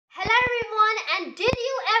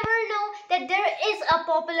that there is a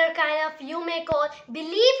popular kind of, you may call,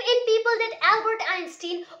 belief in people that Albert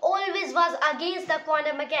Einstein always was against the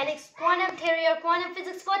quantum mechanics, quantum theory or quantum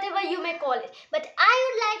physics, whatever you may call it. But I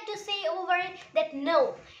would like to say over it that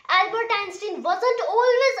no, Albert Einstein wasn't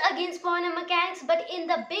always against quantum mechanics, but in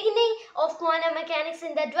the beginning of quantum mechanics,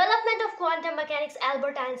 in the development of quantum mechanics,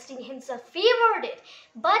 Albert Einstein himself favored it.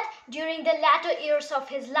 But during the latter years of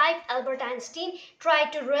his life, Albert Einstein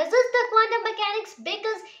tried to resist the quantum mechanics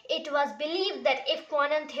because it was believed that if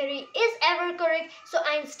quantum theory is ever correct, so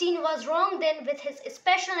Einstein was wrong then with his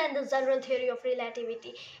special and the general theory of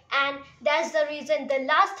relativity. And that's the reason the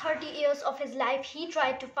last 30 years of his life he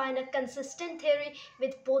tried to find a consistent theory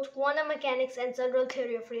with both quantum mechanics and general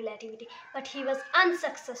theory of relativity, but he was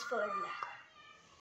unsuccessful in that.